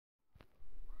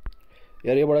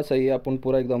यार ये बड़ा सही है, अपन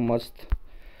पूरा एकदम मस्त।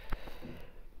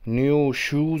 New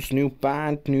shoes, new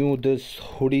pant, new this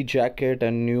hoodie jacket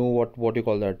and knew what you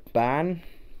call that pan,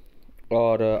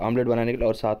 और आमलेट बनाने के लिए,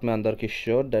 और साथ में अंदर की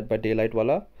shirt dead by day light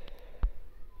वाला।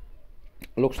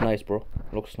 Looks nice bro,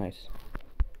 looks nice,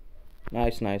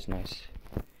 nice nice nice.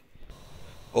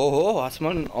 ओहो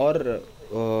आसमान और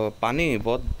पानी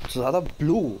बहुत ज़्यादा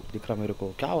ब्लू दिख रहा मेरे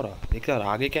को। क्या हो रहा दिख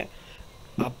रहा आगे क्या है?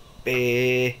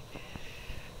 अबे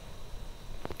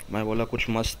मैं बोला कुछ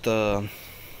मस्त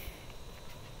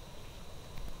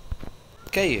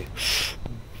क्या ये?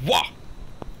 वाह,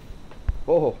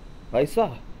 ओहो ऐसा,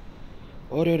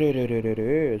 अरे रे रे रे रे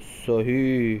रे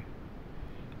सही।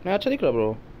 नहीं अच्छा दिख रहा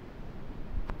ब्रो,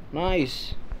 नाइस।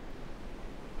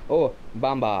 ओ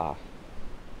बाम्बा,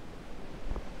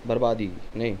 बर्बादी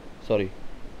नहीं, sorry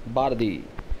बारदी,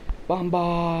 Bamba.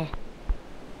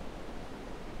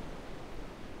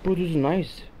 Bro this is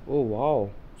nice. Oh wow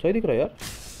सही दिख रहा है यार।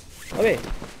 अबे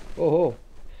ओहो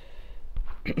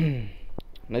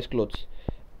नाइस क्लोथ्स।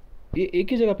 ये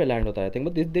एक ही जगह पे लैंड होता है I think,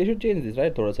 but they should change this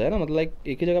right थोड़ा सा, है ना, मतलब लाइक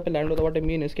एक ही जगह पे लैंड होता है। व्हाट आई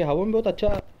मीन इसके हवा में बहुत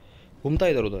अच्छा घूमता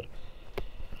है इधर उधर।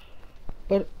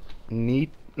 पर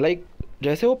नीट लाइक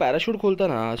जैसे वो पैराशूट खोलता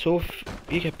ना, सो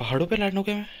ये क्या पहाड़ों पे लैंड हो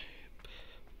गया मैं?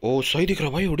 ओ सही दिख रहा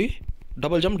भाई hoodie.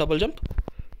 Double jump, double jump,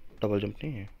 double jump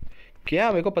नहीं है क्या?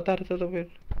 मेरे को पता रहता तो फिर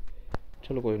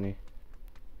चलो कोई नहीं।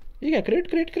 ये क्या क्रेट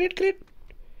क्रेट क्रेट क्रेट?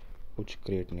 कुछ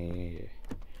क्रेट नहीं है ये।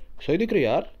 सही दिख रही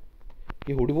यार,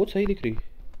 ये हुडी बहुत सही दिख रही।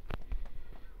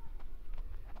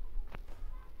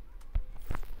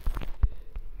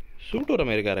 सूट हो रहा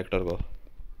मेरे कैरेक्टर को।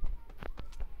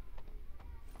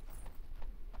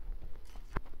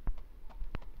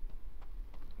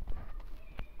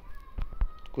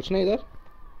 कुछ नहीं इधर।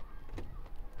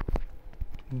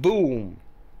 बूम।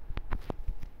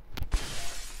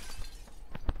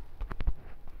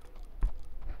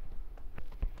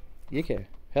 ये क्या है?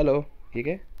 हेलो, ये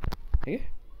क्या है? ये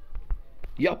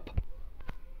यप।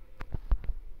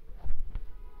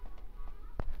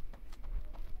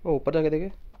 ओ ऊपर जाके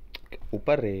देखे,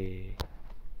 ऊपर रे।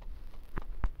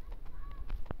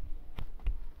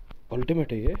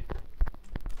 अल्टीमेट है ये।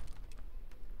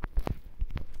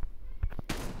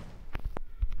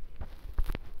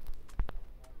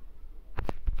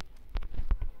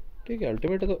 ठीक है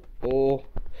अल्टीमेट है तो। ओ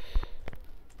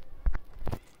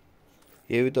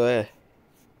ये भी तो है।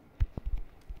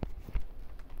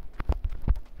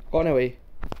 कौन है भाई?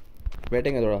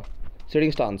 वेटिंग है थोड़ा,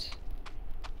 सिटिंग स्टांस।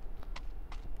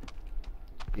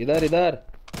 इधर इधर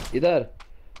इधर,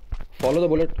 फॉलो द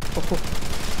बुलेट।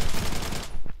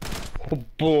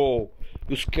 बो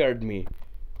you scared me.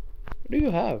 What do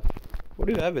you have, what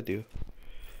do you have with you?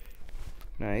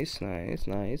 Nice nice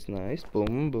nice nice,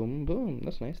 boom boom boom,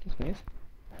 that's nice, that's nice,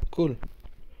 cool.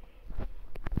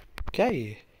 क्या है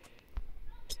ये?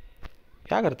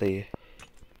 क्या करता है ये?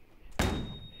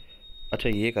 अच्छा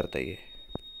ये करता है ये,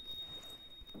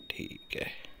 ठीक है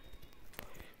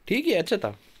ठीक है, अच्छा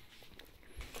था,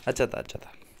 अच्छा था, अच्छा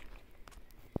था।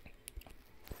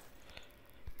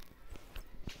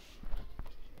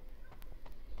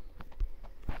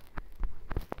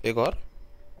 एक और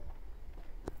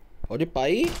ये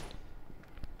पाई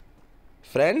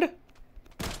फ्रेंड,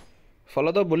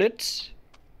 फॉलो द बुलेट्स।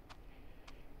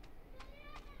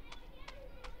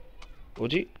 ओ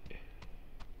जी,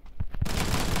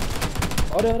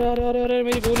 अरे अरे अरे अरे अरे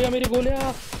मेरी गोलियां, मेरी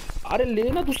गोलियां। अरे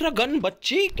लेना दूसरा गन,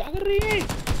 बच्ची क्या कर रही है?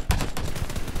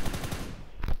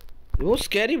 वो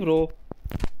स्कैरी ब्रो।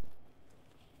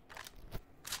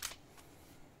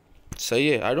 सही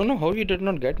है, I don't know how he did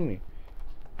not get me.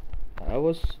 I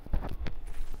was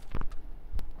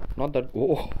not that.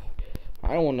 Oh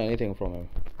I don't want anything from him.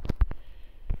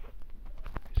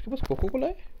 इसके पास कोको कोला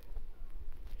है।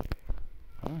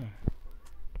 हाँ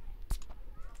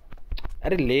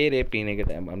अरे ले रे पीने के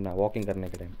टाइम, अपना वॉकिंग करने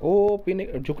के टाइम। ओ पीने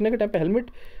झुकने के टाइम पे हेलमेट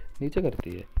नीचे करती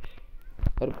है।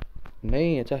 और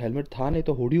नहीं अच्छा हेलमेट था नहीं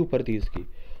तो हुडी ऊपर थी इसकी।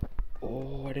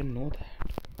 ओह I didn't know that.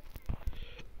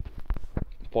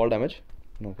 Fall damage,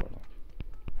 no fall damage.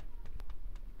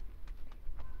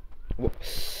 वो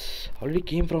already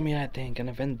came from here I think and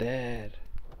I went there.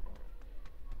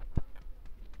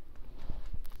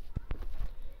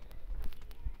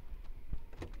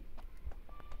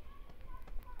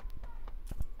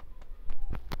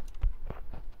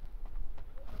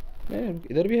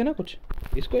 इधर भी है ना कुछ,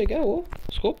 इसको है क्या वो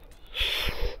स्कोप?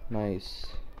 नाइस,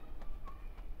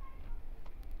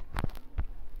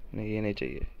 नहीं ये नहीं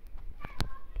चाहिए।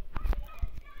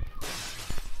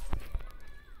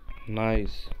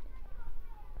 नाइस,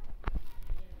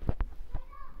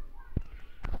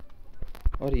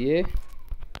 और ये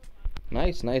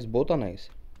nice nice, both are nice.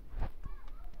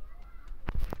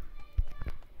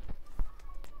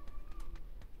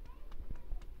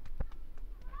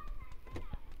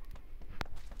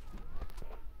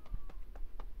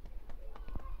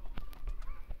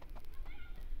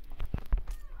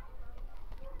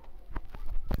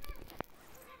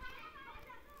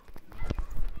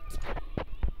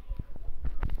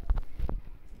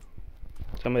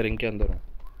 सब मैं रिंग के अंदर हूँ।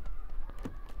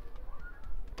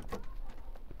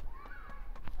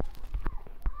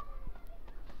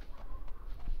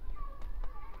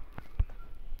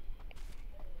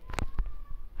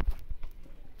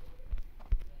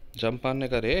 जंप मारने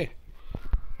का रे,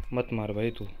 मत मार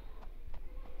भाई तू।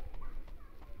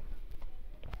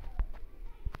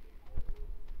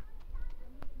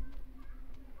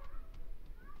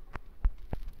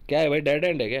 क्या है भाई, डेड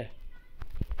एंड है क्या?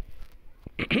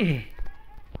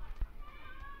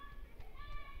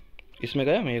 इसमें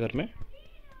गया मैं, ये घर में।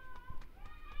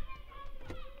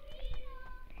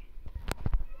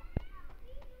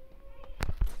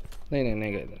 नहीं नहीं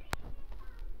नहीं गया इधर।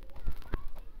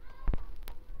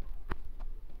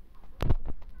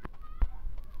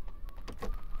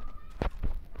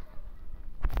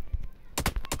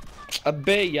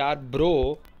 अबे यार ब्रो,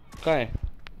 कहाँ है,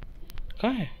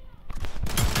 कहाँ है?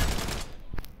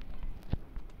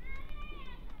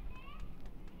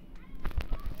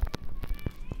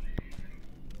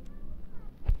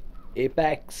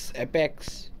 Apex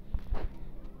apex.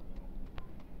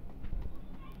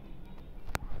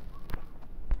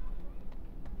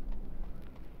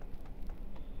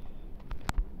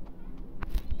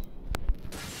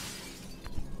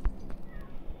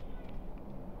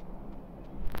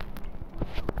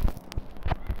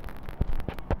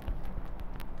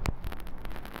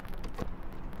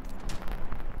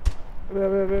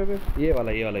 ये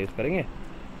वाला यूज करेंगे।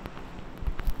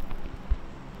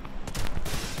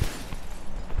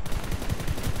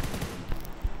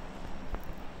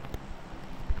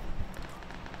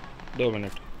 दो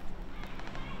मिनट।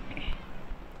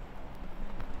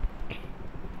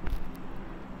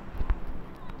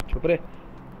 चुप रे।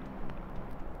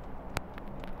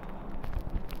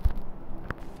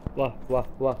 वाह वाह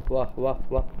वाह वाह वाह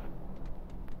वाह।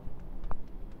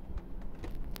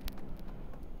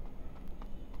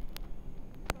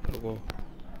 रुको,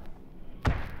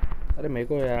 अरे मेरे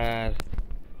को यार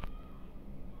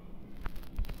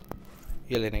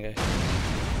ये लेने गए।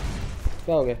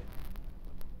 क्या हो गया?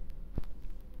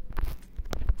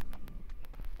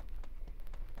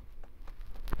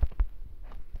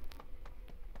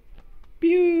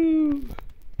 प्यू।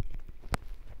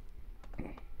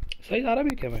 सही जा रहा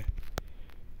भी क्या मैं?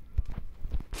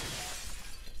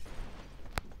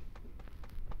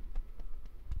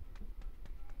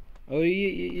 और ये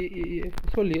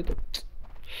इसको लिए तो।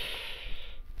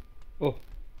 ओह,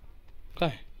 कहाँ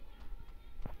है,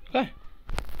 कहाँ है?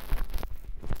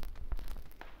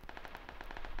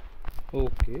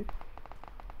 ओके,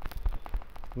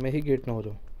 मैं ही गेट ना हो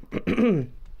जाऊँ।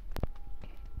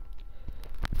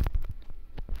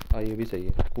 हाँ ये भी सही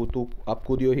है, तू आप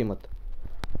कूदियो ही मत।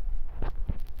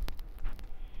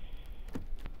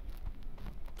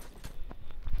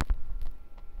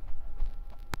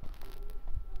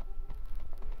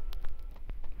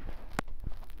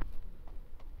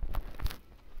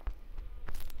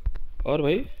 और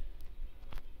भाई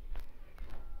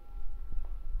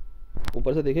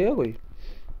ऊपर से देखेगा कोई?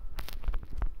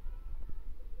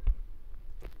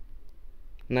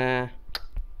 ना,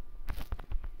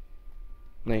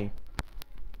 नहीं।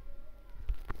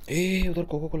 ए उधर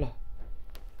कोको कोला,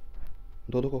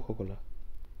 दो कोको कोला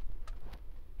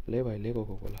ले भाई, ले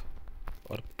कोको कोला।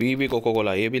 और पी भी कोको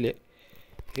कोला, ये भी ले।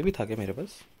 ये भी था क्या मेरे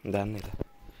पास? ध्यान नहीं था।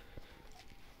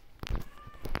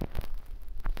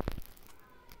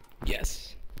 यस।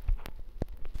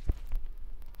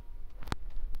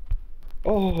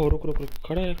 ओह रुक रुक रुक,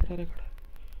 खड़ा है खड़ा है खड़ा है।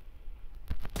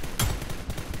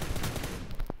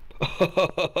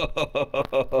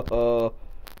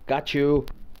 Got you.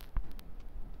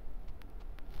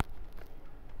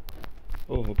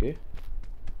 Oh okay.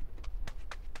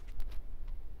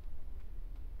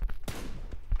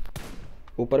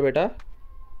 ऊपर बेटा।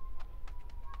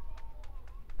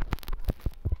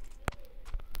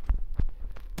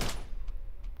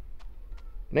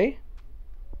 नहीं,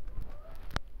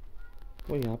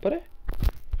 वो यहाँ पर है।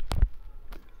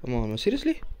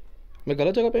 सीरियसली मैं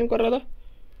गलत जगह पे एम कर रहा था।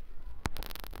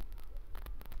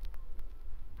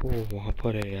 ओह वहाँ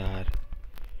पर है यार।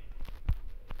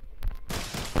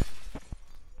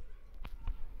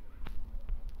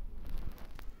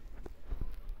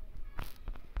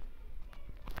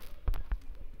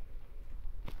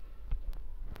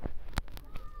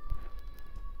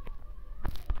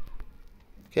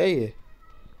 क्या ये?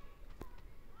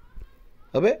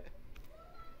 अबे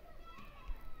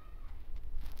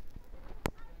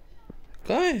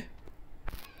कहाँ है,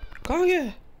 कहाँ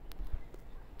गया?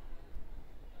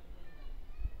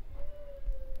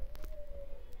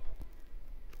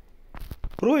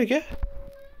 प्रो है क्या?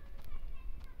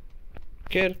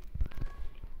 खैर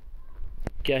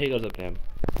क्या ही कर सकते हैं हम।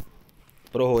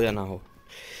 प्रो हो या ना हो,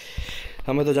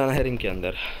 हमें तो जाना है रिंग के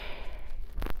अंदर।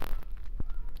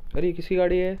 अरे ये किसकी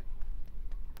गाड़ी है?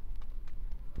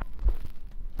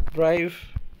 ड्राइव।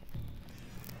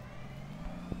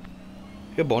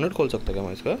 ये बॉनेट खोल सकता क्या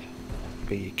मैं इसका?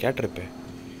 भाई ये क्या ट्रिप है?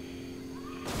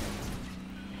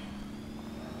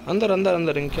 अंदर अंदर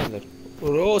अंदर रिंग के अंदर।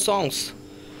 रो सॉन्ग्स।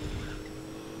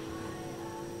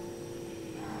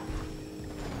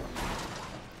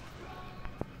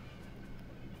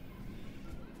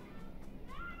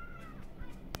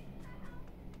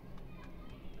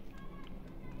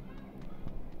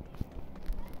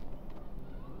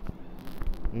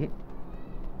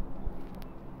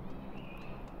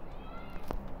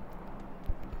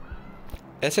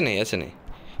 ऐसे नहीं, ऐसे नहीं,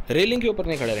 रेलिंग के ऊपर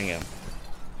नहीं खड़े रहेंगे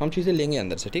हम चीज़ें लेंगे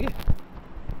अंदर से, ठीक है?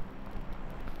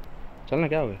 चलना,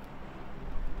 क्या हो गया?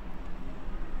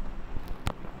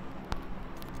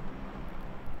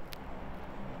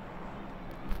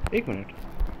 एक मिनट,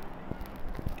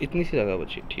 इतनी सी जगह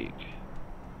बची, ठीक है,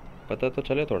 पता तो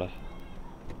चले थोड़ा।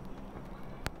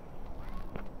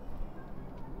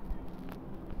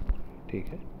 ठीक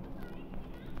है,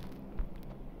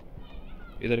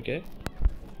 इधर क्या है?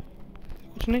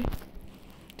 कुछ नहीं,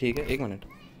 ठीक है, एक मिनट,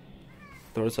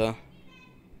 थोड़ा सा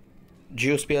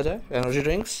जूस पिया जाए, एनर्जी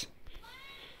ड्रिंक्स।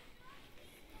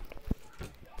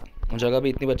 जगह भी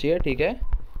इतनी बची है, ठीक है।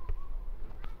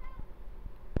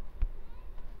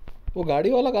 वो गाड़ी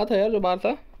वाला कहाँ था यार जो बाहर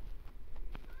था?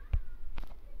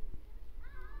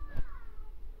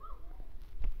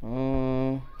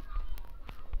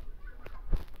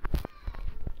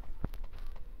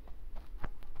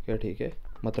 क्या, ठीक है,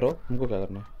 मत रहो, हमको क्या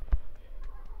करना है?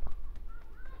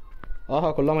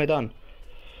 हाँ, खुला मैदान।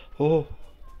 ओह,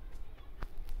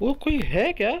 वो कोई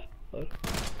है क्या?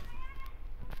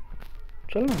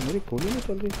 चल ना, मेरी गोली नहीं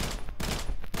चल रही।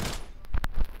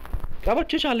 क्या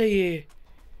बच्चे चाले ये?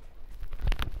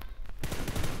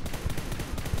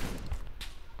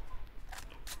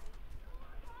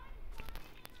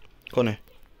 कौन है?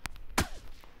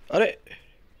 अरे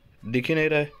दिख ही नहीं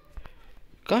रहा है,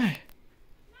 कहाँ है?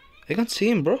 I can't see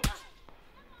him, bro.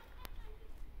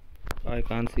 I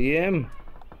can't see him.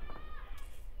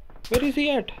 Where is he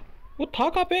at? वो था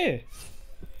कहाँ पे?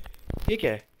 ये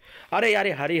क्या है? अरे यार,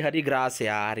 ये हरी हरी ग्रास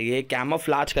यार, ये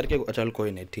कैमोफ्लेज करके, चल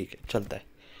कोई नहीं, ठीक है, चलता है।